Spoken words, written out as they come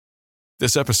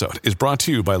This episode is brought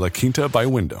to you by La Quinta by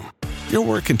Wyndham. Your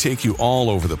work can take you all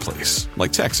over the place,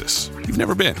 like Texas. You've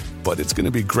never been, but it's going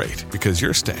to be great because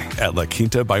you're staying at La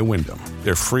Quinta by Wyndham.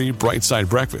 Their free Bright Side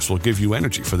breakfast will give you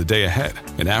energy for the day ahead.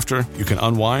 And after, you can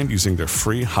unwind using their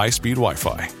free high-speed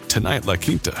Wi-Fi. Tonight, La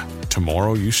Quinta.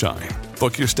 Tomorrow, you shine.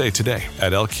 Book your stay today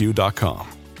at LQ.com.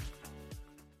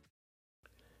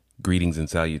 Greetings and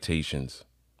salutations.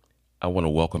 I want to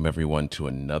welcome everyone to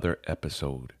another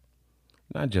episode,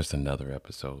 not just another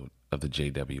episode of the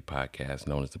JW podcast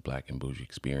known as the Black and Bougie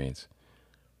Experience,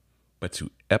 but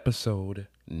to episode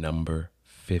number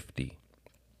 50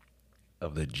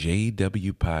 of the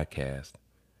JW podcast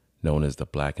known as the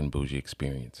Black and Bougie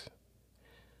Experience.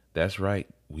 That's right,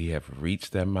 we have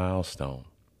reached that milestone,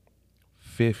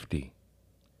 50,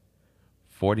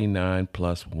 49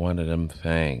 plus one of them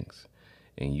things,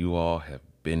 and you all have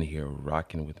been here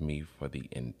rocking with me for the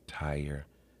entire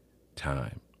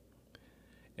time.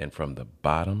 And from the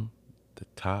bottom, the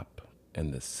top,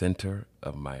 and the center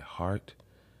of my heart,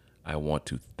 I want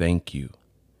to thank you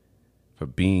for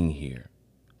being here,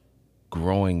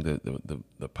 growing the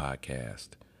podcast,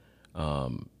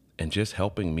 and just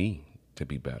helping me to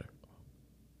be better.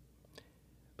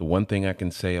 The one thing I can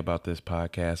say about this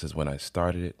podcast is when I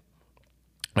started it,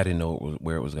 I didn't know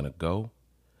where it was going to go.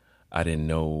 I didn't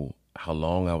know how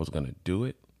long I was going to do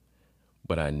it,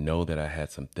 but I know that I had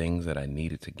some things that I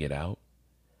needed to get out.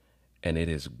 And it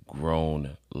has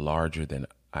grown larger than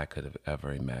I could have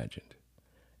ever imagined.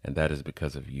 And that is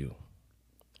because of you.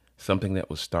 Something that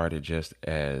was started just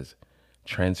as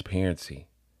transparency,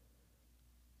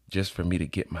 just for me to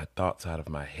get my thoughts out of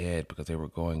my head because they were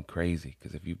going crazy.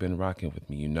 Because if you've been rocking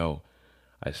with me, you know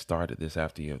I started this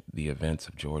after the events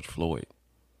of George Floyd.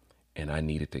 And I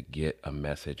needed to get a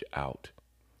message out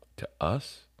to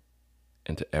us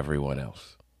and to everyone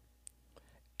else.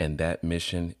 And that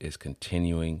mission is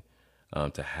continuing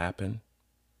to happen,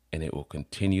 and it will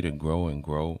continue to grow and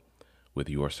grow with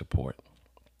your support.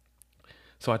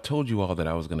 So I told you all that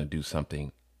I was going to do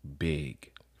something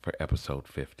big for episode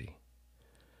 50.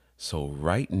 So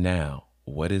right now,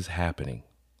 what is happening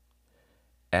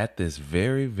at this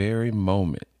very, very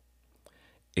moment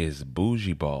is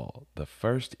Bougie Ball. The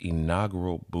first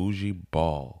inaugural Bougie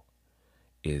Ball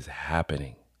is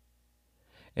happening.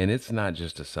 And it's not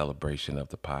just a celebration of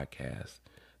the podcast.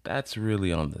 That's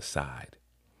really on the side,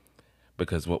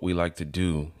 because what we like to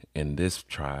do in this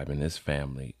tribe, in this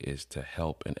family, is to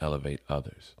help and elevate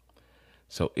others.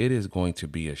 So it is going to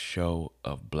be a show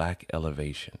of Black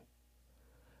elevation,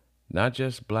 not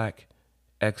just Black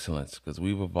excellence, because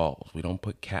we've evolved. We don't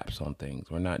put caps on things.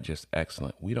 We're not just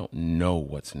excellent. We don't know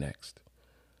what's next.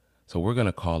 So we're going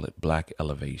to call it Black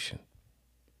elevation.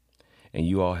 And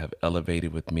you all have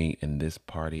elevated with me, and this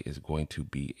party is going to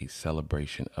be a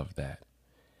celebration of that.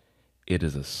 It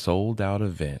is a sold out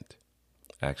event,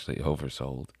 actually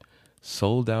oversold,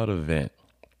 sold out event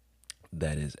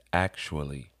that is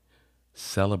actually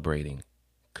celebrating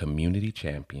community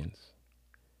champions,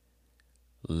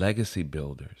 legacy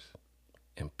builders,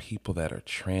 and people that are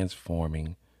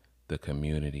transforming the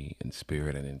community in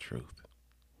spirit and in truth.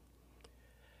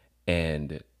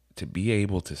 And to be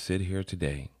able to sit here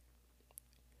today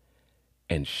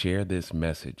and share this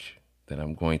message that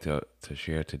I'm going to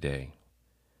share today,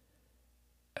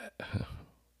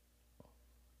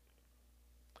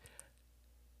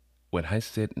 when I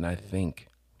sit and I think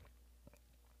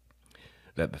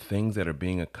that the things that are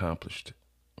being accomplished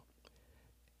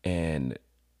and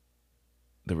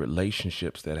the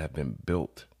relationships that have been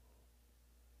built,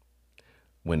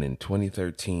 when in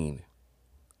 2013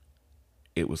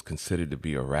 it was considered to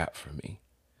be a wrap for me,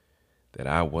 that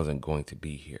I wasn't going to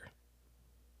be here.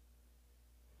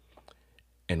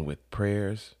 And with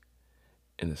prayers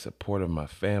and the support of my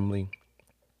family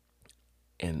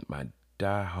and my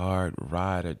die-hard,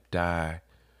 ride-or-die,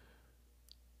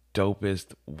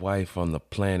 dopest wife on the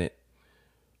planet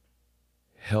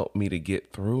helped me to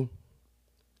get through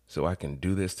so I can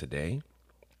do this today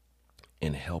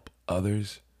and help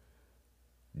others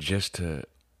just to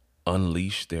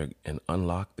unleash and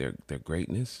unlock their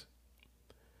greatness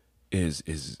is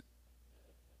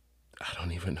I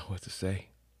don't even know what to say.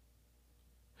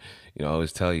 I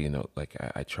always tell you, like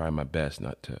I try my best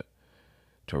not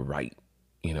to write,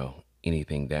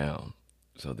 anything down.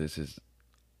 So this is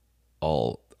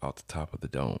all out the top of the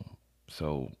dome.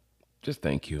 So just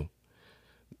thank you.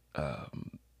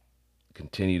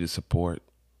 Continue to support.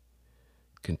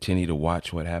 Continue to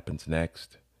watch what happens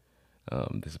next.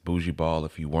 This Bougie Ball,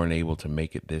 if you weren't able to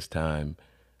make it this time,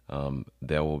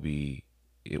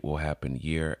 it will happen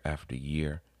year after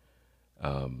year.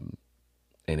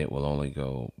 And it will only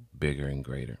go bigger and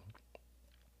greater.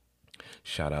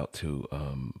 Shout out to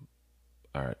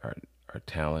our, our our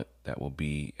talent that will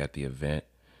be at the event,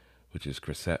 which is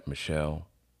Chrisette Michelle.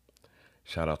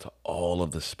 Shout out to all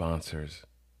of the sponsors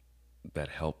that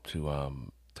helped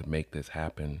to make this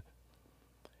happen.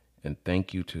 And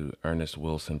thank you to Ernest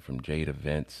Wilson from Jade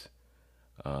Events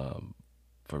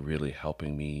for really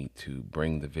helping me to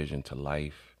bring the vision to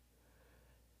life,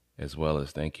 as well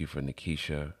as thank you for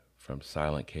Nikisha from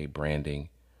Silent K Branding,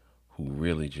 who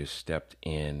really just stepped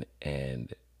in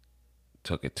and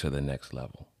took it to the next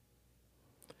level.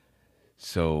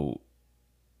 So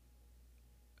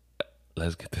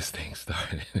let's get this thing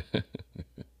started.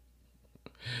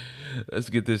 Let's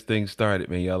get this thing started,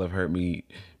 man. Y'all have heard me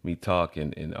talk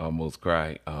and almost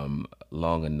cry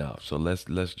long enough. So let's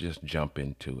just jump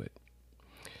into it.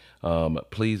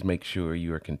 Please make sure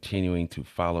you are continuing to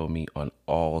follow me on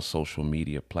all social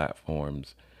media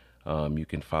platforms. You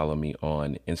can follow me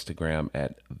on Instagram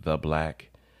at The Black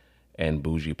and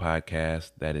Bougie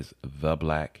Podcast. That is The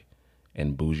Black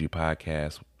and Bougie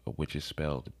Podcast, which is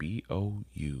spelled Boujee.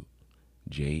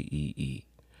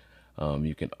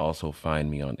 You can also find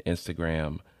me on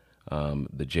Instagram,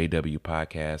 the JW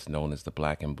Podcast, known as the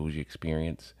Black and Bougie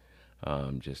Experience.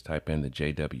 Just type in the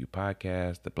JW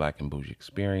Podcast, the Black and Bougie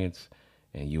Experience,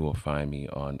 and you will find me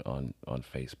on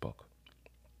Facebook.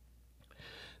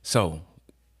 So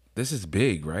this is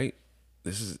big, right?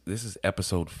 This is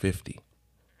episode 50.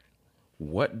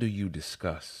 What do you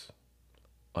discuss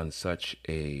on such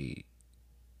a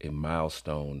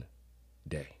milestone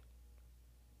day?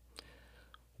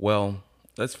 Well,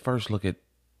 let's first look at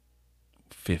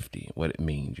 50, what it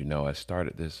means. You know, I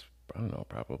started this, I don't know,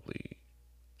 probably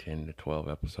 10 to 12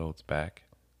 episodes back.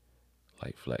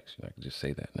 Light flex, I can just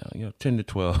say that now. 10 to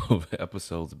 12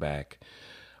 episodes back.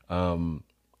 And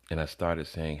I started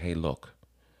saying, hey, look,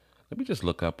 let me just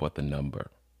look up what the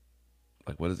number,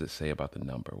 like, what does it say about the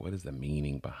number? What is the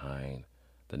meaning behind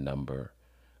the number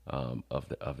of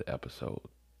the episode?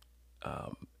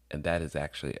 And that is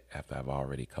actually after I've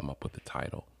already come up with the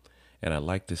title. And I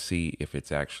like to see if it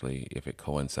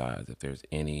coincides, if there's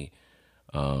any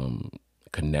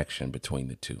connection between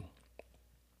the two.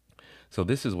 So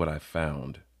this is what I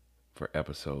found for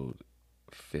episode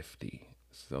 50.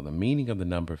 So the meaning of the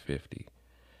number 50: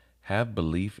 have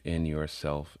belief in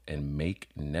yourself and make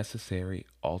necessary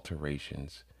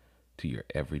alterations to your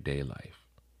everyday life.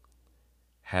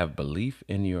 Have belief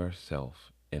in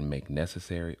yourself and make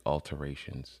necessary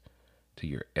alterations to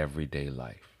your everyday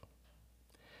life.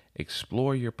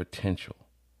 Explore your potential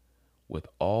with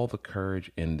all the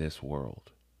courage in this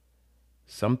world.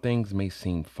 Some things may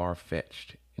seem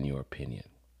far-fetched in your opinion,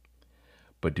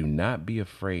 but do not be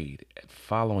afraid at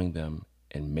following them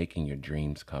and making your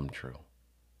dreams come true.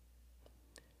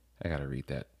 I got to read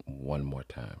that one more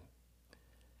time.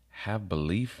 Have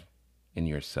belief in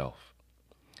yourself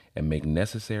and make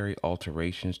necessary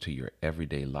alterations to your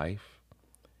everyday life.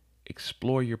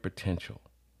 Explore your potential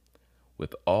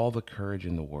with all the courage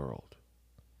in the world.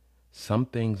 Some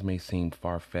things may seem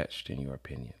far-fetched in your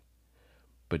opinion,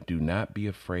 but do not be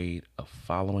afraid of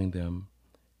following them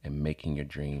and making your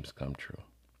dreams come true.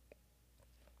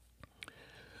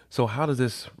 So how does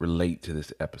this relate to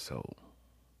this episode?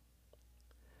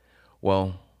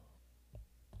 Well,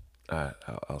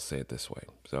 I'll say it this way.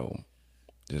 So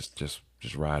just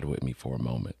ride with me for a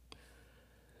moment.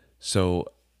 So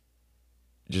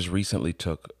just recently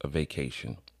took a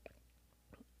vacation,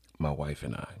 my wife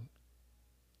and I,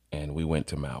 and we went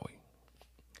to Maui.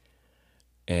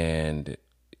 And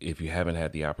if you haven't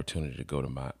had the opportunity to go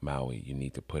to Maui, you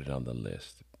need to put it on the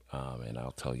list, and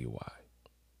I'll tell you why.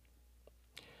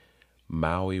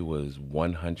 Maui was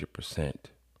 100%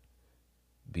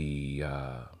 the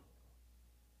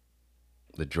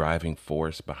driving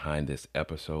force behind this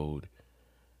episode.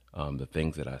 The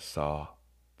things that I saw,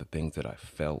 the things that I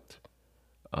felt,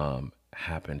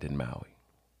 happened in Maui.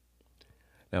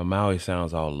 Now, Maui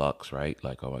sounds all luxe, right?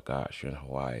 Like, oh my gosh, you're in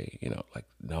Hawaii. Like,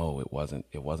 no, it wasn't.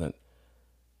 It wasn't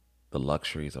the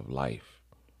luxuries of life.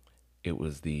 It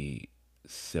was the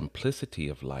simplicity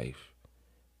of life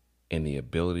and the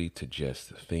ability to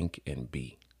just think and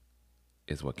be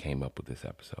is what came up with this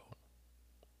episode.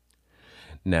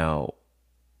 Now,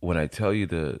 when I tell you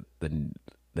the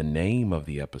name of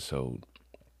the episode,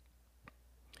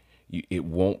 it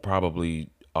won't probably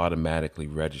automatically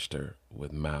register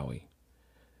with Maui,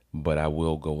 but I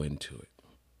will go into it.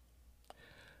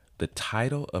 The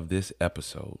title of this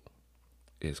episode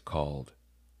is called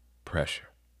Pressure.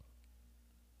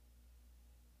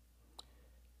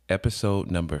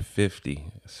 Episode number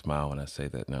 50, smile when I say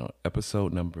that now,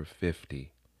 episode number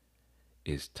 50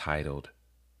 is titled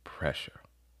Pressure.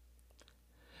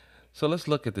 So let's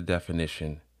look at the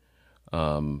definition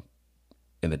in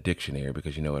the dictionary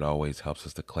because, it always helps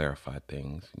us to clarify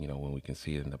things, when we can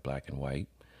see it in the black and white.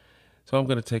 So I'm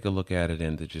going to take a look at it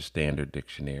in the just standard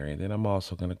dictionary. And then I'm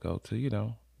also going to go to,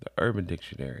 the urban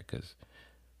dictionary because,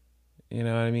 you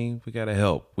know what I mean? We got to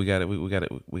help. We got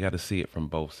to see it from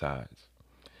both sides.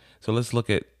 So let's look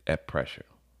at pressure.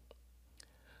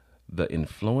 The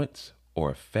influence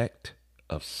or effect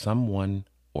of someone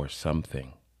or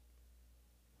something.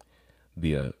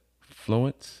 The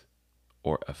influence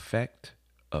or effect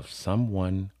of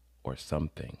someone or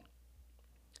something.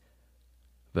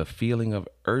 The feeling of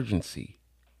urgency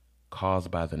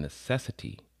caused by the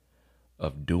necessity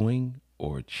of doing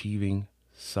or achieving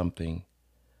something,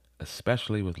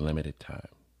 especially with limited time.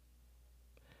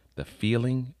 The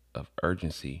feeling of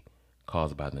urgency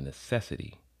caused by the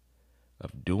necessity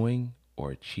of doing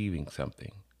or achieving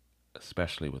something,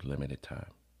 especially with limited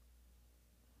time.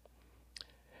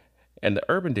 And the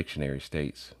Urban Dictionary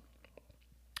states,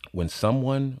 when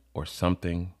someone or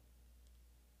something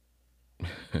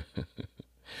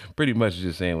pretty much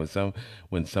just saying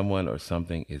when someone or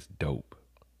something is dope,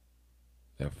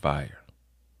 they're fire.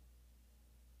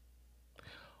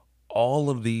 All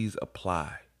of these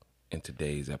apply in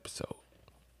today's episode.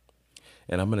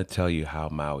 And I'm going to tell you how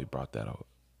Maui brought that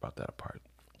apart.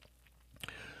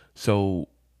 So,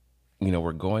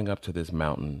 we're going up to this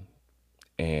mountain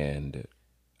and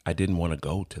I didn't want to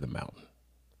go to the mountain.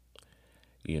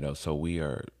 So we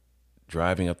are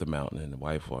driving up the mountain and the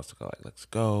wife wants to go, like, let's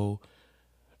go.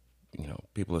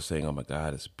 People are saying, oh my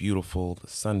God, it's beautiful. The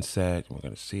sunset, we're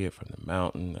going to see it from the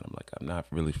mountain. And I'm like, I'm not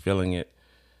really feeling it.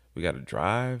 We got to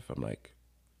drive. I'm like,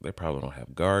 they probably don't have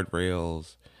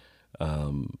guardrails.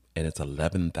 And it's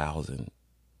 11,000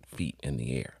 feet in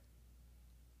the air.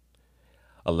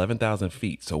 11,000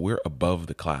 feet. So we're above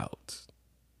the clouds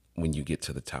when you get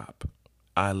to the top.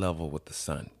 Eye level with the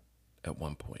sun at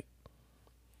one point.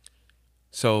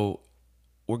 So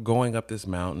we're going up this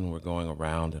mountain. We're going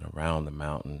around and around the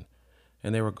mountain.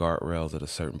 And there were guardrails at a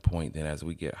certain point. Then as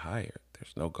we get higher,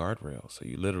 there's no guardrails. So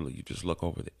you just look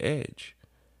over the edge.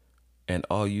 And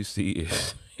all you see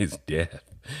is death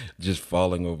just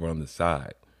falling over on the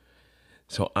side.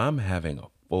 So I'm having a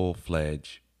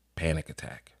full-fledged panic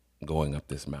attack going up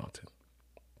this mountain.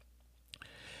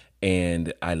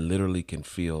 And I literally can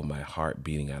feel my heart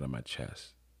beating out of my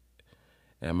chest.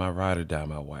 And my ride or die,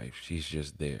 my wife, she's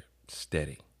just there,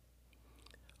 steady.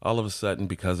 All of a sudden,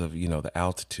 because of, the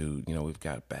altitude, we've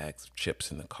got bags of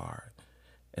chips in the car.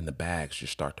 And the bags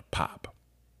just start to pop.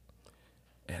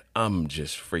 And I'm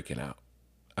just freaking out.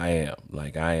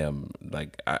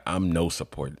 I'm no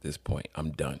support at this point.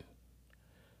 I'm done.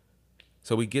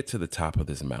 So we get to the top of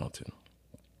this mountain.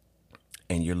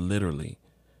 And you're literally,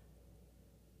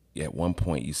 at one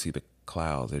point you see the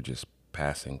clouds, they're just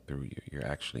passing through you. You're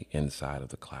actually inside of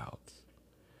the clouds.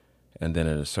 And then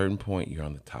at a certain point, you're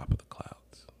on the top of the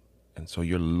clouds. And so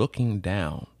you're looking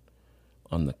down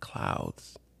on the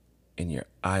clouds in your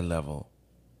eye level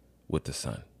with the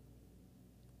sun.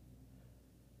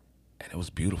 And it was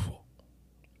beautiful.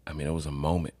 I mean, it was a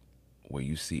moment where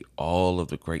you see all of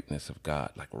the greatness of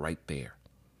God, like right there.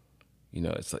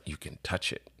 It's like you can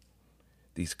touch it.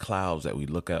 These clouds that we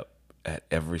look up at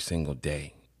every single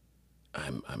day,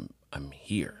 I'm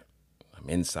here. I'm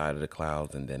inside of the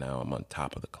clouds, and then now I'm on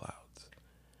top of the clouds.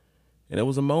 And it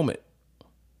was a moment.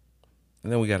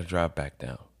 And then we got to drive back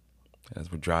down.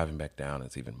 As we're driving back down,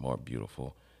 it's even more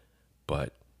beautiful.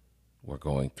 But we're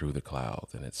going through the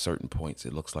clouds, and at certain points,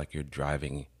 it looks like you're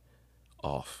driving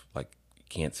off. Like you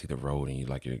can't see the road, and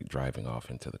you're driving off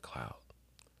into the cloud.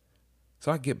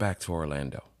 So I get back to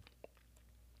Orlando,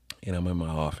 and I'm in my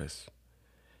office,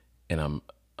 and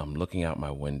I'm looking out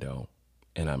my window,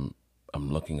 and I'm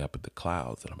looking up at the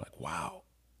clouds, and I'm like, wow,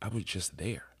 I was just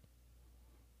there.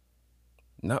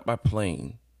 Not by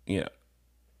plane,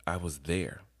 I was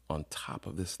there on top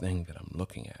of this thing that I'm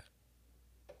looking at.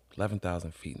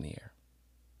 11,000 feet in the air.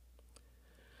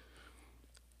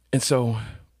 And so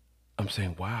I'm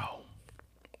saying, wow,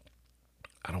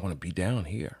 I don't want to be down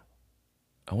here.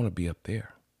 I want to be up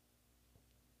there.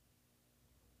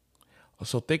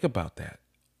 So think about that.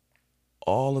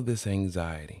 All of this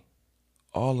anxiety,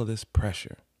 all of this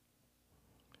pressure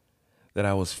that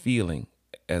I was feeling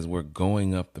as we're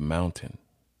going up the mountain.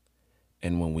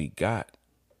 And when we got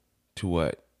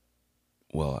to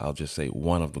I'll just say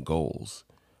one of the goals.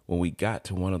 When we got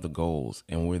to one of the goals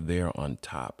and we're there on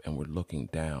top and we're looking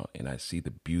down and I see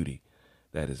the beauty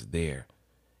that is there.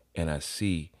 And I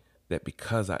see that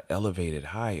because I elevated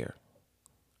higher,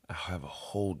 I have a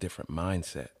whole different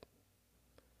mindset.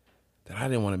 That I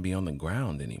didn't want to be on the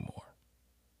ground anymore.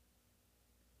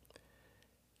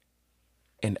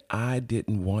 And I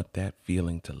didn't want that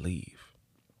feeling to leave.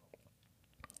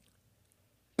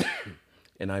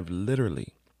 And I've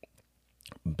literally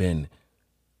been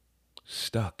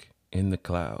stuck in the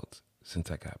clouds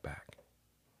since I got back.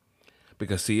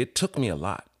 Because, see, it took me a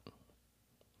lot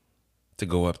to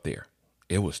go up there.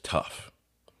 It was tough.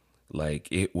 Like,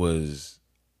 it was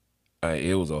a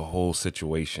whole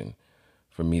situation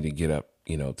for me to get up,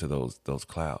 to those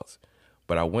clouds.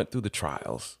 But I went through the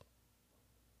trials.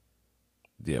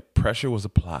 The pressure was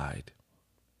applied,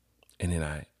 and then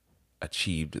I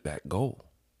achieved that goal.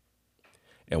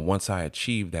 And once I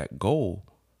achieved that goal,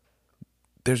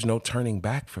 there's no turning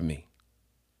back for me.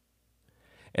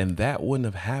 And that wouldn't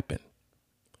have happened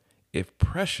if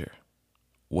pressure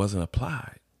wasn't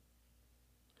applied.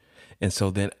 And so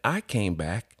then I came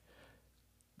back.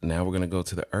 Now we're going to go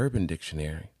to the Urban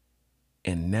Dictionary.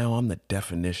 And now I'm the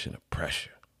definition of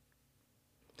pressure.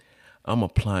 I'm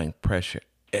applying pressure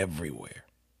everywhere.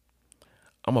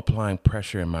 I'm applying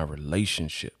pressure in my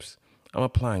relationships. I'm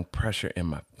applying pressure in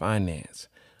my finance.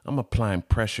 I'm applying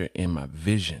pressure in my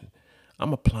vision.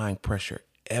 I'm applying pressure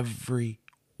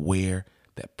everywhere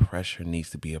that pressure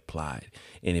needs to be applied.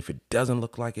 And if it doesn't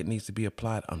look like it needs to be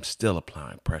applied, I'm still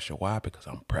applying pressure. Why? Because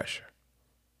I'm pressure.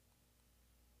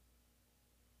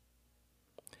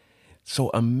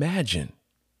 So imagine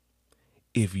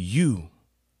if you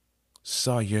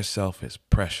saw yourself as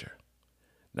pressure,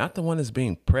 not the one that's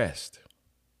being pressed,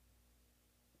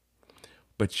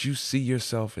 but you see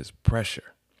yourself as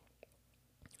pressure.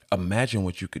 Imagine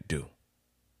what you could do.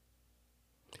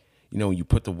 When you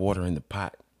put the water in the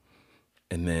pot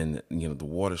and then, the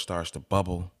water starts to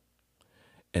bubble,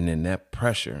 and then that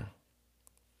pressure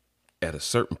at a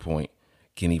certain point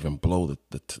can even blow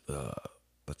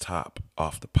the top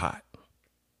off the pot.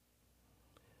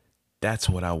 That's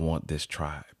what I want this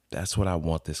tribe. That's what I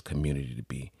want this community to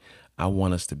be. I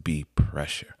want us to be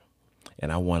pressure,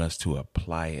 and I want us to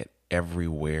apply it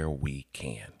everywhere we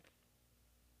can.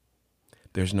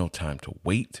 There's no time to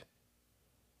wait.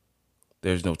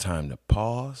 There's no time to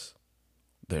pause.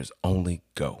 There's only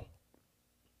go.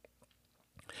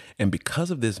 And because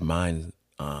of this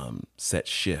mindset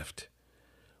shift,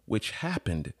 which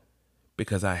happened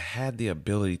because I had the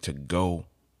ability to go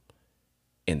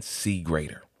and see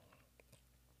greater,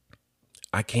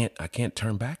 I can't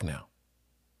turn back now.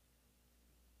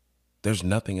 There's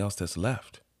nothing else that's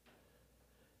left.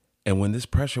 And when this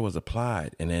pressure was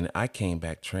applied, and then I came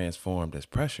back transformed as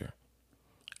pressure,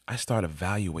 I started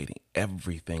evaluating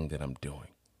everything that I'm doing.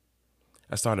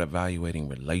 I started evaluating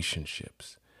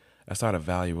relationships. I started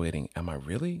evaluating, am I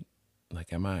really,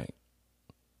 am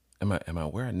I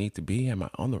where I need to be? Am I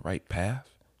on the right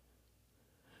path?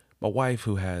 My wife,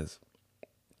 who has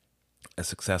a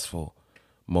successful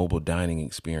mobile dining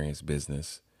experience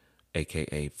business,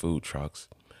 AKA food trucks,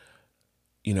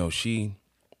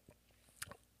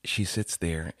 she sits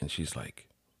there and she's like,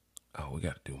 oh, we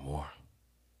got to do more.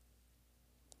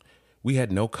 We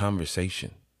had no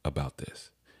conversation about this.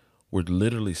 We're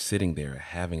literally sitting there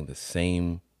having the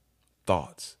same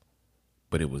thoughts,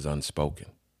 but it was unspoken.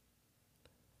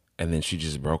 And then she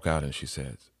just broke out and she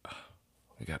says, oh,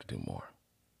 we got to do more.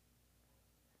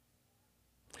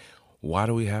 Why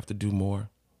do we have to do more?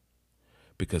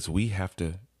 Because we have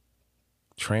to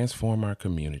transform our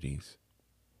communities.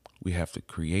 We have to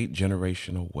create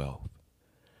generational wealth,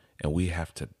 and we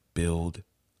have to build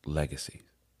legacies.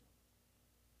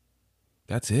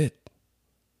 That's it.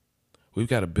 We've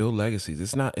got to build legacies.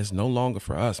 It's no longer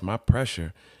for us. My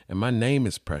pressure, and my name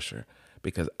is pressure,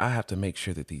 because I have to make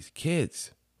sure that these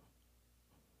kids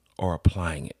are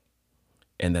applying it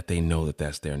and that they know that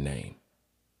that's their name.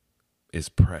 It's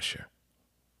pressure.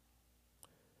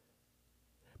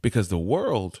 Because the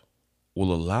world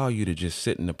will allow you to just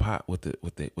sit in the pot with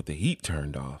the heat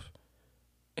turned off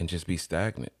and just be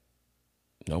stagnant.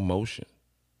 No motion,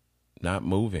 not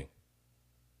moving.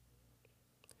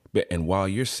 And while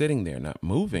you're sitting there not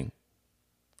moving,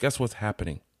 guess what's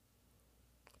happening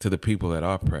to the people that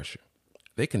are pressure?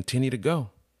 They continue to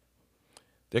go.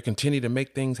 They continue to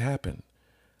make things happen.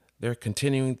 They're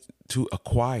continuing to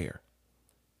acquire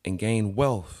and gain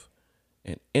wealth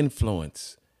and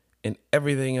influence and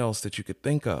everything else that you could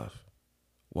think of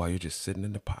while you're just sitting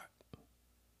in the pot.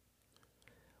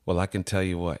 Well, I can tell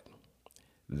you what,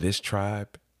 this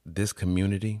tribe, this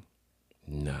community,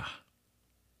 nah,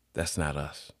 that's not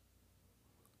us.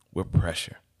 We're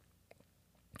pressure.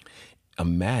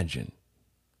 Imagine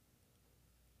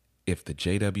if the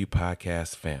JW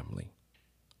Podcast family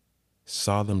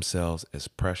saw themselves as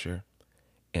pressure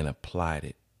and applied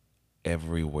it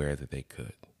everywhere that they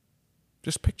could.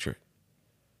 Just picture it.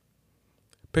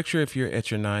 Picture if you're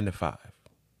at your 9 to 5.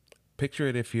 Picture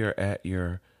it if you're at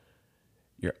your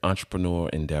entrepreneur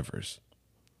endeavors.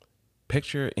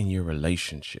 Picture it in your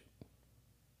relationship.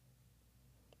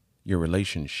 Your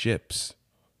relationships,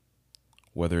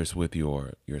 whether it's with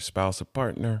your spouse or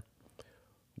partner,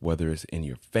 whether it's in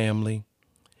your family,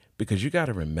 because you got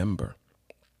to remember,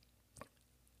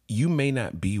 you may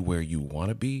not be where you want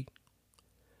to be,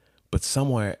 but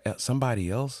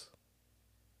somebody else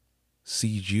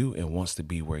sees you and wants to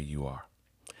be where you are.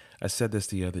 I said this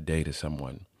the other day to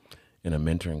someone in a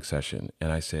mentoring session,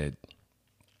 and I said,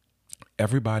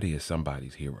 everybody is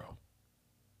somebody's hero.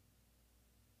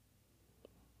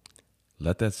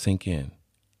 Let that sink in.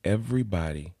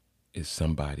 Everybody is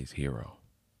somebody's hero.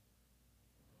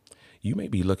 You may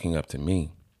be looking up to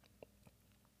me,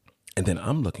 and then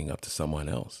I'm looking up to someone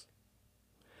else.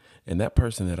 And that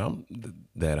person that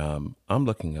I'm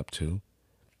looking up to,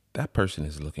 that person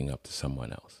is looking up to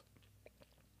someone else.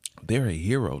 They're a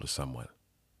hero to someone.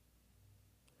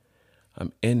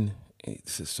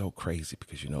 This is so crazy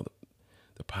because,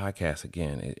 the podcast,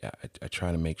 again, I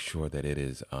try to make sure that it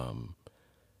is,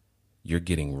 you're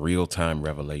getting real-time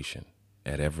revelation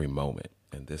at every moment.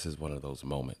 And this is one of those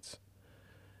moments.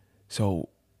 So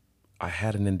I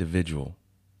had an individual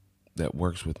that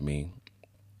works with me.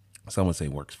 Some would say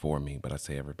works for me, but I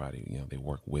say everybody, they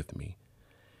work with me.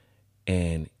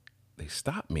 And they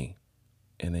stopped me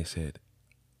and they said,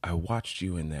 I watched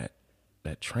you in that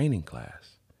training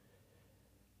class.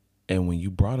 And when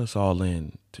you brought us all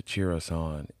in to cheer us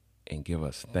on and give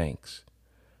us thanks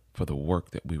for the work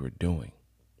that we were doing,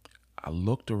 I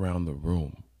looked around the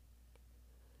room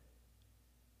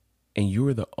and you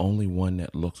were the only one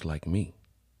that looked like me.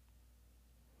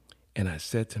 And I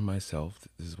said to myself,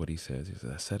 this is what he says. He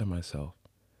said, I said to myself,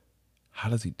 how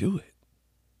does he do it?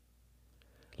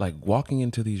 Like walking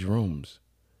into these rooms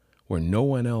where no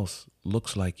one else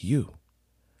looks like you.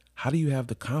 How do you have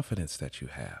the confidence that you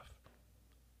have?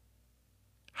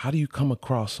 How do you come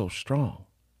across so strong?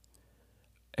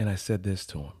 And I said this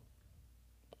to him.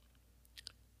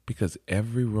 Because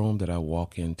every room that I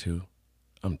walk into,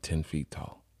 I'm 10 feet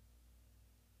tall.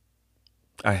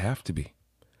 I have to be.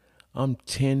 I'm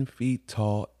 10 feet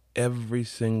tall every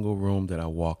single room that I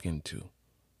walk into.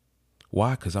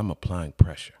 Why? Because I'm applying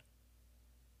pressure.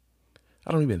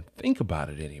 I don't even think about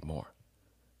it anymore.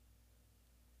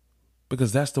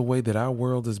 Because that's the way that our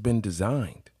world has been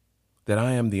designed. That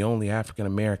I am the only African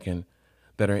American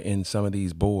that are in some of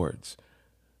these boards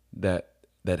that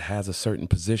has a certain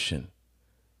position,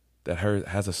 that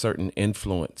has a certain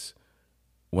influence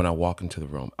when I walk into the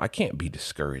room. I can't be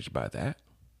discouraged by that.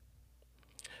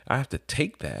 I have to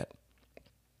take that,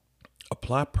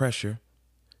 apply pressure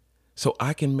so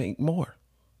I can make more.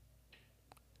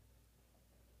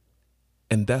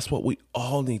 And that's what we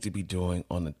all need to be doing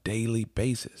on a daily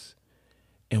basis.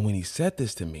 And when he said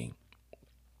this to me,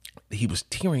 he was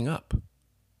tearing up.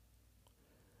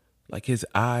 Like his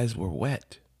eyes were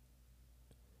wet.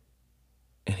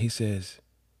 And he says,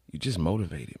 you just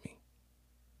motivated me.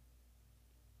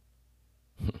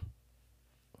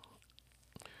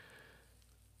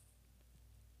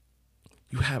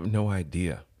 You have no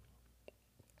idea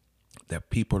that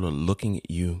people are looking at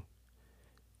you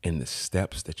and the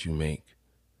steps that you make.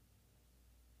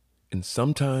 And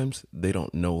sometimes they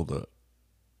don't know the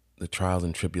trials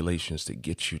and tribulations to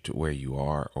get you to where you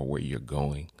are or where you're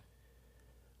going,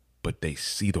 but they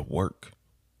see the work.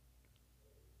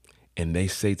 And they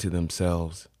say to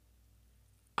themselves,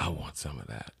 I want some of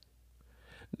that.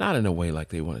 Not in a way like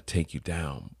they want to take you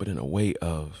down, but in a way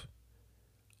of,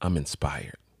 I'm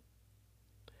inspired.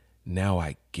 Now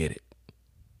I get it.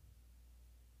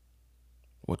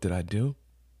 What did I do?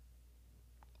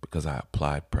 Because I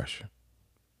applied pressure.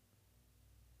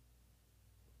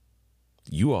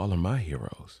 You all are my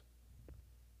heroes.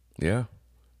 Yeah,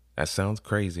 that sounds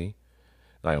crazy.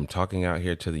 Like I'm talking out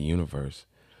here to the universe.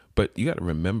 But you got to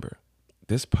remember,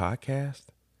 this podcast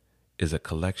is a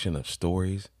collection of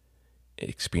stories,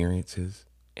 experiences,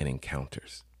 and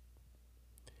encounters.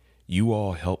 You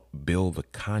all help build the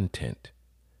content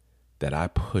that I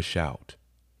push out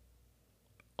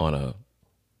on a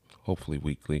hopefully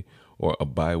weekly or a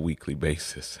bi-weekly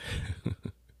basis.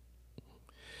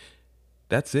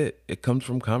 That's it. It comes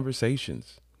from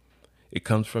conversations. It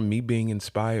comes from me being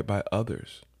inspired by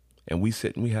others. And we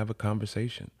sit and we have a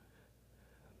conversation.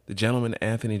 The gentleman,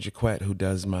 Anthony Jaquette, who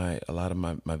does a lot of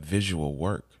my visual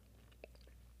work,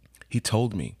 he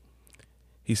told me,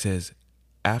 he says,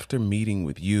 after meeting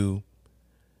with you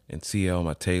and CL,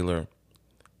 my tailor,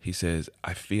 he says,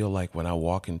 I feel like when I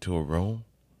walk into a room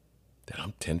that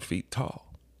I'm 10 feet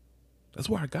tall. That's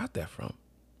where I got that from.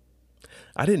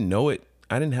 I didn't know it.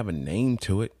 I didn't have a name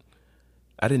to it.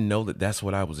 I didn't know that that's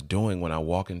what I was doing when I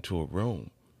walk into a room.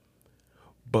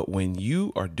 But when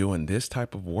you are doing this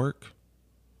type of work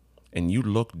and you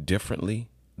look differently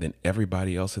than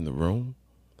everybody else in the room,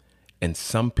 and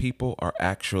some people are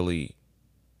actually,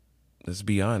 let's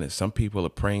be honest, some people are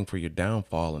praying for your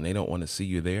downfall and they don't want to see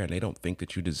you there and they don't think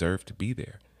that you deserve to be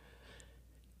there.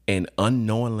 And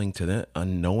unknowingly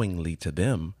to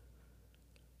them,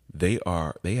 they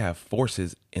have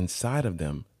forces inside of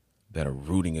them that are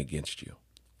rooting against you.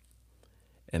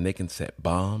 And they can set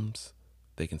bombs,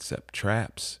 they can set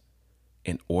traps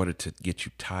in order to get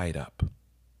you tied up.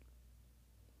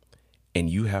 And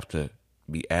you have to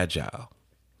be agile.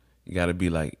 You got to be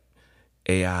like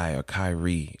AI or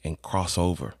Kyrie and cross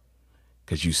over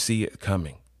because you see it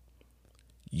coming.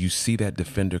 You see that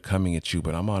defender coming at you,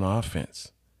 but I'm on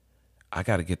offense. I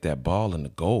got to get that ball in the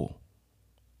goal.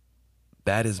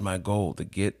 That is my goal, to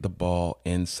get the ball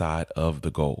inside of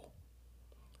the goal.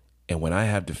 And when I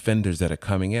have defenders that are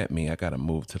coming at me, I got to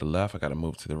move to the left. I got to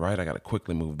move to the right. I got to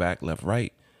quickly move back, left,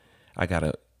 right. I got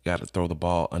to throw the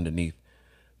ball underneath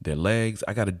their legs.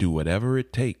 I got to do whatever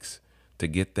it takes to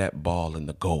get that ball in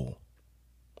the goal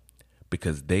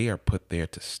because they are put there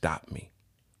to stop me.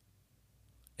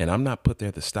 And I'm not put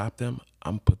there to stop them.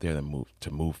 I'm put there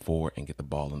to move forward and get the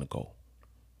ball in the goal.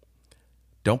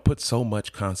 Don't put so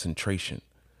much concentration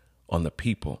on the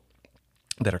people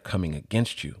that are coming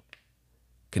against you.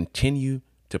 Continue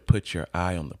to put your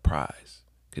eye on the prize.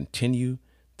 Continue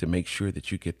to make sure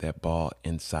that you get that ball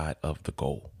inside of the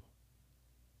goal.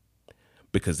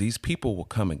 Because these people will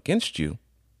come against you,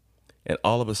 and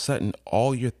all of a sudden,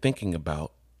 all you're thinking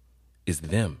about is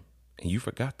them, and you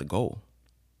forgot the goal.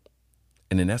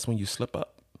 And then that's when you slip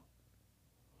up.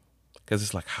 Because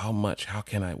it's like,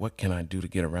 what can I do to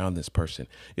get around this person?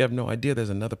 You have no idea there's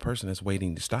another person that's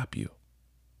waiting to stop you.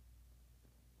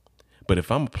 But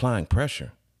if I'm applying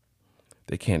pressure,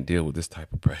 they can't deal with this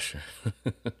type of pressure.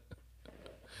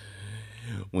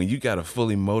 When you got a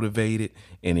fully motivated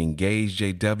and engaged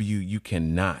JW, you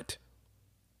cannot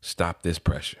stop this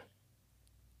pressure.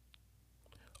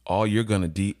 All you're going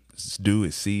to do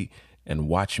is see and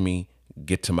watch me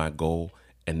get to my goal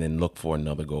and then look for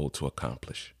another goal to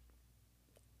accomplish.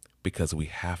 Because we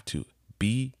have to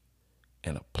be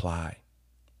and apply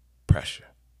pressure.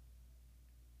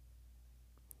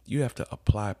 You have to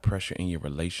apply pressure in your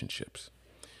relationships.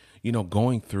 You know,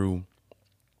 going through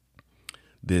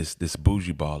this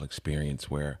bougie ball experience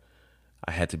where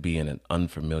I had to be in an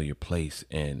unfamiliar place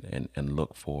and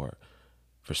look for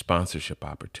sponsorship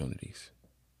opportunities.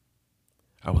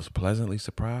 I was pleasantly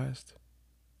surprised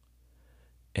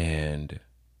and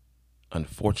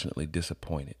unfortunately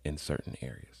disappointed in certain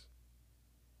areas.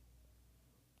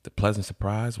 The pleasant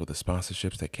surprise were the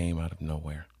sponsorships that came out of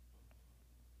nowhere.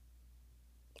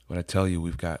 When I tell you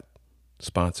we've got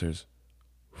sponsors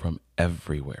from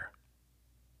everywhere.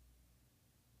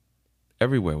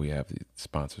 Everywhere we have these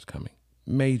sponsors coming,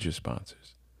 major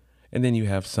sponsors. And then you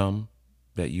have some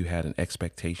that you had an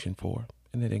expectation for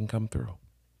and they didn't come through.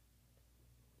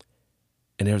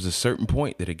 And there was a certain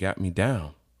point that it got me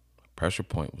down. Pressure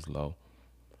point was low.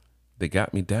 They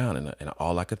got me down and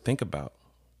all I could think about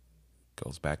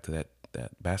goes back to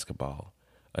that basketball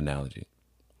analogy.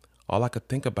 All I could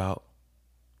think about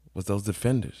was those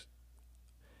defenders,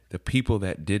 the people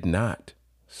that did not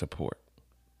support.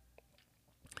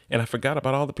 And I forgot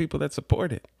about all the people that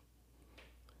supported.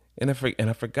 And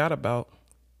I forgot about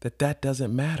that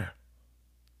doesn't matter.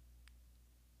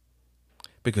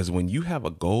 Because when you have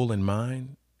a goal in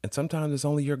mind, and sometimes it's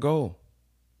only your goal,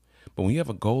 but when you have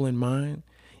a goal in mind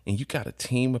and you got a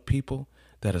team of people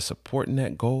that are supporting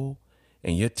that goal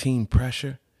and your team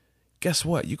pressure, guess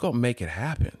what? You're going to make it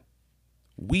happen.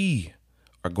 We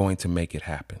are going to make it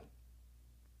happen.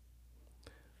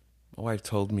 My wife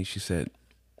told me, she said,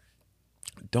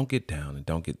 don't get down and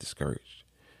don't get discouraged.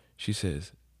 She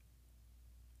says,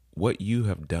 what you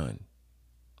have done,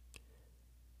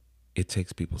 it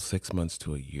takes people 6 months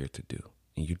to a year to do,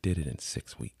 and you did it in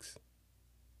 6 weeks.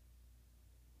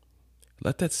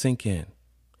 Let that sink in.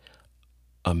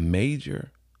 A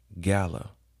major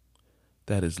gala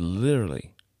that is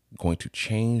literally going to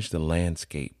change the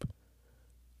landscape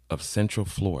of Central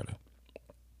Florida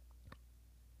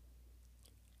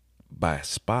by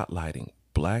spotlighting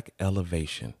Black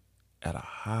elevation at a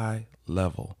high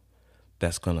level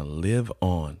that's going to live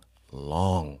on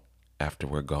long after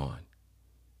we're gone.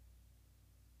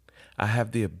 I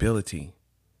have the ability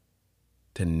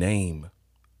to name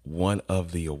one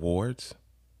of the awards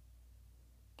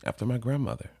after my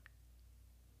grandmother.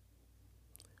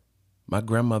 My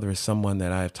grandmother is someone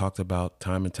that I have talked about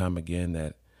time and time again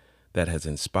that has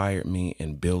inspired me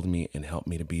and built me and helped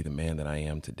me to be the man that I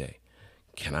am today.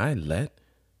 Can I let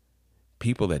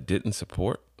people that didn't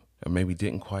support or maybe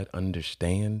didn't quite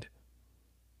understand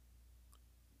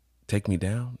take me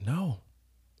down? No.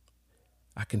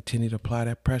 I continue to apply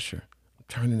that pressure. I'm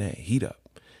turning that heat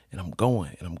up, and I'm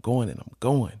going and I'm going and I'm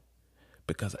going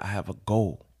because I have a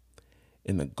goal.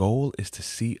 And the goal is to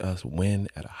see us win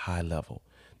at a high level,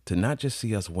 to not just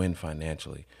see us win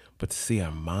financially, but to see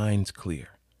our minds clear,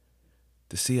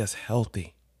 to see us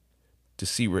healthy, to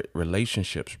see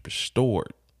relationships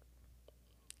restored,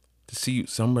 to see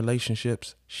some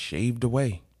relationships shaved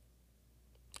away.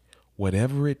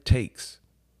 Whatever it takes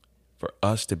for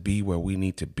us to be where we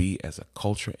need to be as a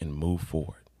culture and move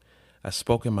forward. I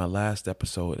spoke in my last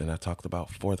episode and I talked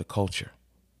about for the culture.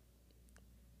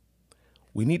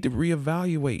 We need to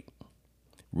reevaluate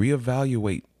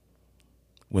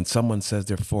when someone says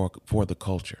they're for the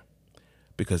culture.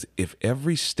 Because if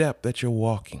every step that you're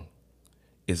walking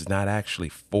is not actually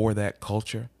for that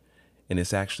culture and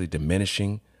it's actually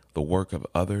diminishing the work of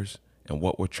others and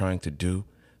what we're trying to do,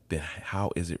 then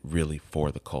how is it really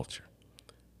for the culture?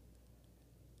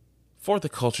 For the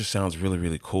culture sounds really,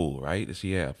 really cool, right? It's,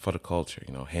 yeah, for the culture,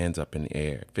 hands up in the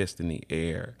air, fist in the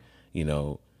air,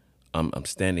 I'm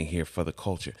standing here for the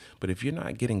culture. But if you're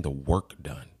not getting the work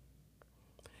done,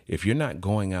 if you're not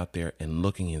going out there and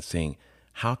looking and seeing,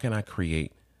 how can I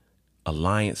create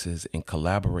alliances and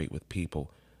collaborate with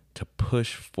people to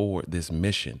push forward this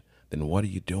mission, then what are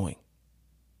you doing?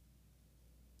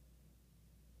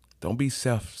 Don't be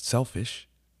selfish.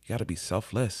 You got to be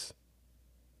selfless.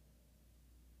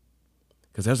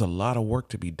 Because there's a lot of work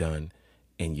to be done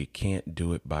and you can't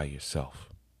do it by yourself.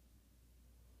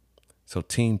 So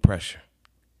team pressure.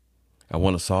 I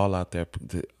want us all out there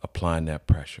applying that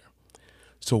pressure.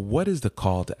 So what is the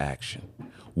call to action?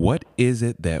 What is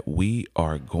it that we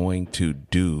are going to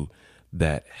do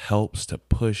that helps to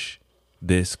push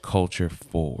this culture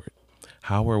forward?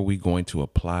 How are we going to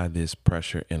apply this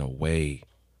pressure in a way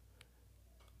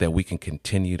that we can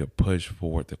continue to push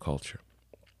forward the culture?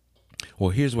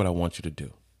 Well, here's what I want you to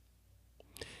do.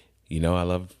 I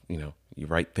love, you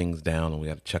write things down and we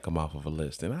got to check them off of a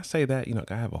list. And I say that,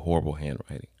 I have a horrible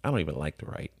handwriting. I don't even like to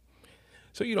write.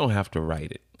 So you don't have to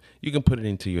write it. You can put it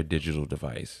into your digital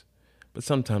device, but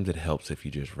sometimes it helps if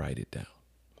you just write it down.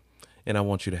 And I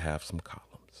want you to have some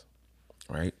columns,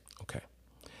 right? Okay.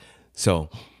 So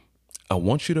I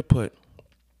want you to put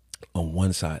on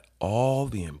one side all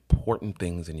the important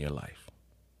things in your life.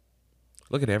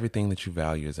 Look at everything that you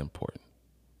value as important.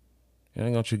 And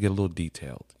I want you to get a little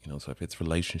detailed, so if it's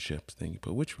relationships, then you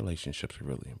put which relationships are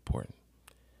really important.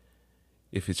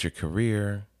 If it's your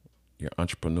career, your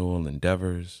entrepreneurial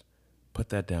endeavors, put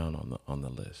that down on the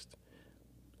list.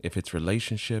 If it's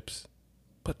relationships,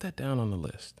 put that down on the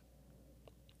list.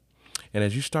 And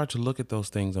as you start to look at those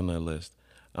things on the list,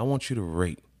 I want you to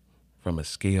rate from a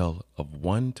scale of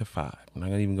 1 to 5. I'm not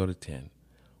going to even go to 10.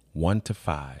 1 to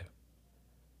 5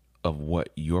 of what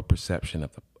your perception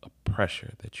of the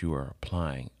pressure that you are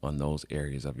applying on those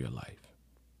areas of your life.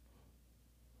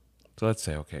 So let's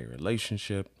say, okay,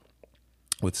 relationship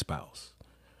with spouse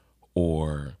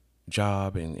or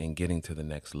job and getting to the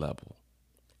next level.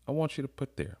 I want you to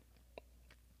put there.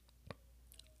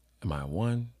 Am I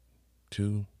 1,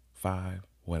 2, 5?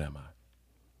 What am I?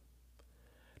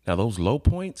 Now those low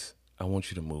points, I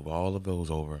want you to move all of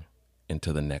those over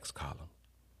into the next column.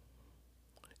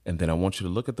 And then I want you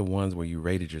to look at the ones where you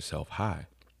rated yourself high.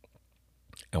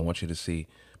 I want you to see,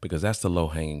 because that's the low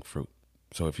hanging fruit.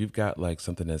 So if you've got like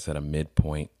something that's at a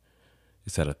midpoint,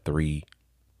 it's at a 3,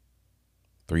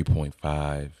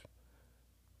 3.5,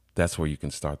 that's where you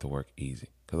can start the work easy.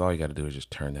 Because all you got to do is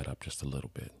just turn that up just a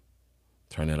little bit.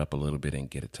 Turn that up a little bit and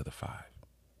get it to the 5.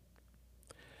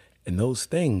 And those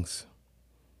things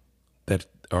that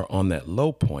are on that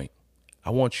low point,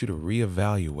 I want you to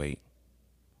reevaluate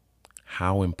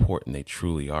how important they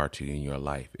truly are to you in your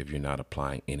life if you're not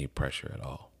applying any pressure at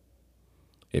all.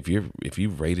 If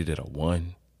you've rated it a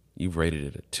 1, you've rated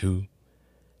it a 2,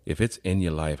 if it's in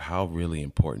your life, how really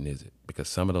important is it? Because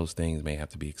some of those things may have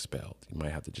to be expelled. You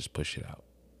might have to just push it out.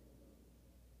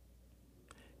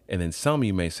 And then some of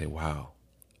you may say, wow,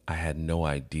 I had no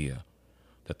idea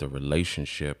that the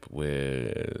relationship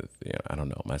with,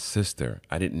 my sister,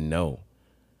 I didn't know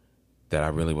that I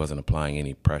really wasn't applying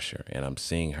any pressure, and I'm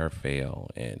seeing her fail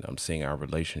and I'm seeing our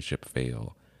relationship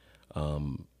fail.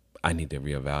 I need to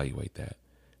reevaluate that.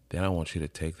 Then I want you to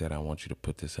take that. I want you to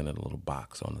put this in a little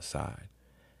box on the side.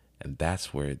 And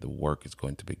that's where the work is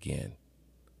going to begin.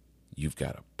 You've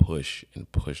got to push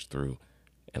and push through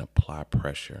and apply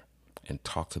pressure and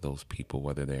talk to those people,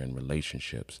 whether they're in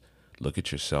relationships. Look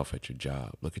at yourself at your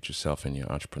job. Look at yourself in your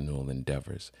entrepreneurial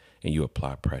endeavors, and you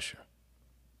apply pressure.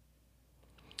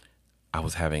 I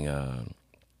was having a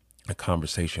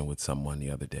conversation with someone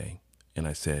the other day, and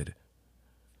I said,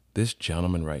 this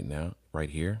gentleman right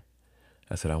here,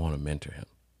 I said, I want to mentor him.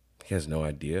 He has no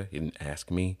idea. He didn't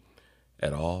ask me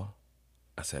at all.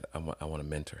 I said, I want to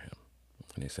mentor him.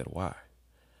 And he said, why?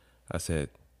 I said,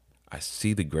 I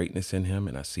see the greatness in him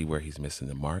and I see where he's missing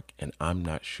the mark. And I'm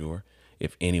not sure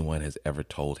if anyone has ever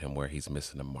told him where he's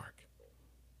missing the mark.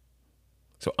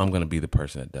 So I'm going to be the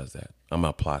person that does that. I'm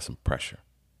going to apply some pressure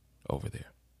over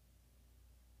there.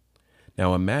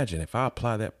 Now imagine if I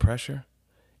apply that pressure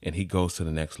and he goes to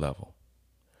the next level.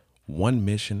 One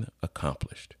mission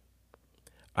accomplished.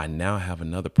 I now have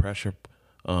another pressure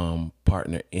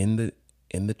partner in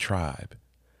the tribe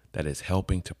that is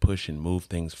helping to push and move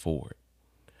things forward.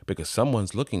 Because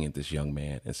someone's looking at this young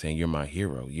man and saying, you're my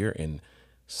hero. You're in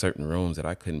certain rooms that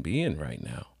I couldn't be in right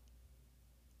now.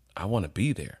 I want to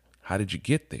be there. How did you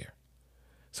get there?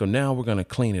 So now we're going to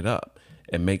clean it up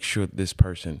and make sure that this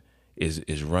person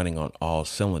is running on all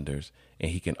cylinders. And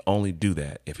he can only do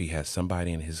that if he has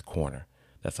somebody in his corner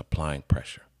that's applying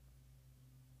pressure.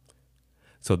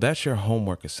 So that's your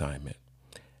homework assignment.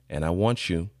 And I want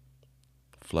you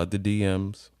flood the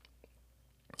DMs,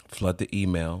 flood the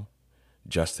email,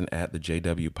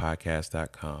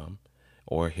 justin@thejwpodcast.com,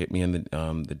 or hit me in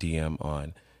the DM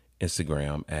on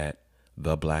Instagram at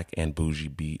the Black and Bougie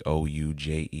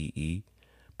BOUJEE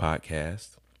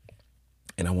podcast.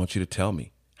 And I want you to tell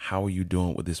me, how are you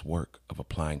doing with this work of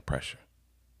applying pressure?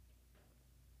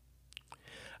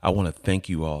 I want to thank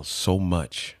you all so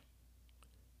much.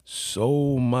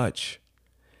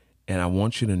 And I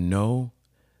want you to know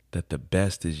that the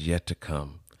best is yet to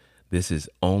come. This is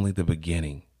only the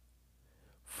beginning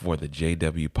for the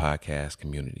JW podcast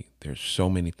community. There's so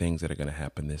many things that are going to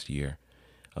happen this year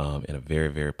in a very,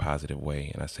 very positive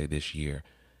way. And I say this year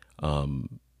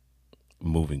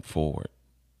moving forward.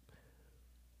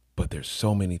 But there's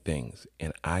so many things,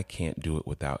 and I can't do it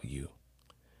without you.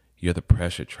 You're the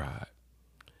pressure tribe.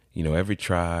 You know, every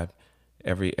tribe,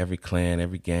 every clan,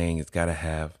 every gang has got to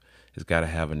have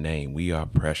a name. We are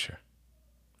pressure.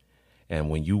 And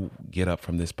when you get up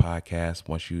from this podcast,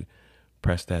 once you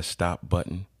press that stop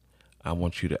button, I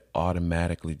want you to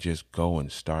automatically just go and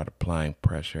start applying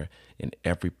pressure in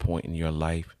every point in your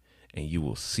life, and you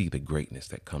will see the greatness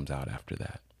that comes out after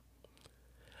that.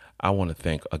 I want to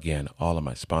thank, again, all of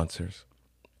my sponsors.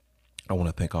 I want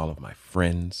to thank all of my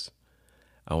friends.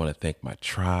 I want to thank my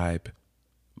tribe,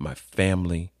 my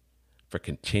family, for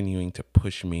continuing to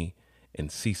push me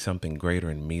and see something greater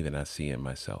in me than I see in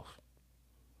myself.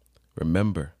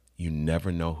 Remember, you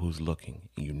never know who's looking.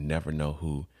 You never know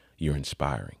who you're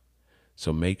inspiring.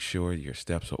 So make sure your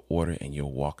steps are ordered and you're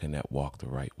walking that walk the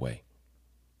right way.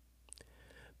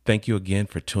 Thank you again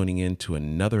for tuning in to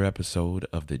another episode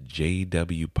of the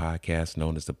JW podcast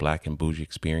known as the Black and Bougie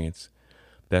Experience.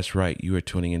 That's right, you are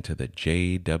tuning into the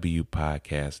JW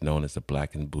podcast known as the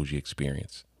Black and Bougie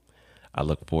Experience. I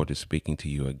look forward to speaking to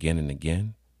you again and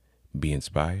again. Be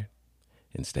inspired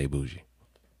and stay bougie.